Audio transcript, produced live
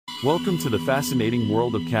Welcome to the fascinating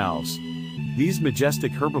world of cows. These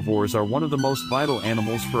majestic herbivores are one of the most vital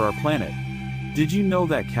animals for our planet. Did you know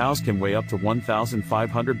that cows can weigh up to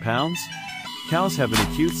 1,500 pounds? Cows have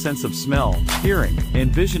an acute sense of smell, hearing,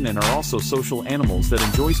 and vision and are also social animals that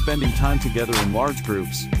enjoy spending time together in large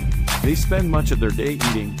groups. They spend much of their day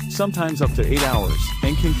eating, sometimes up to 8 hours,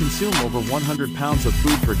 and can consume over 100 pounds of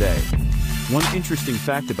food per day. One interesting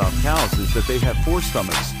fact about cows is that they have 4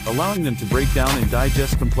 stomachs, allowing them to break down and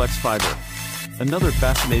digest complex fiber. Another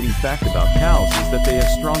fascinating fact about cows is that they have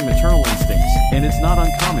strong maternal instincts, and it's not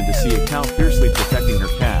uncommon to see a cow fiercely protecting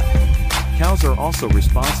her calf. Cows are also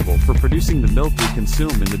responsible for producing the milk we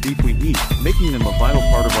consume and the beef we eat, making them a vital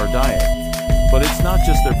part of our diet. But it's not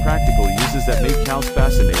just their practical uses that make cows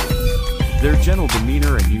fascinating. Their gentle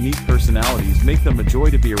demeanor and unique personalities make them a joy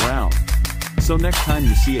to be around. So next time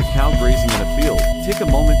you see a cow grazing in a field, take a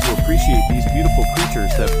moment to appreciate these beautiful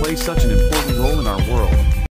creatures that play such an important role in our world.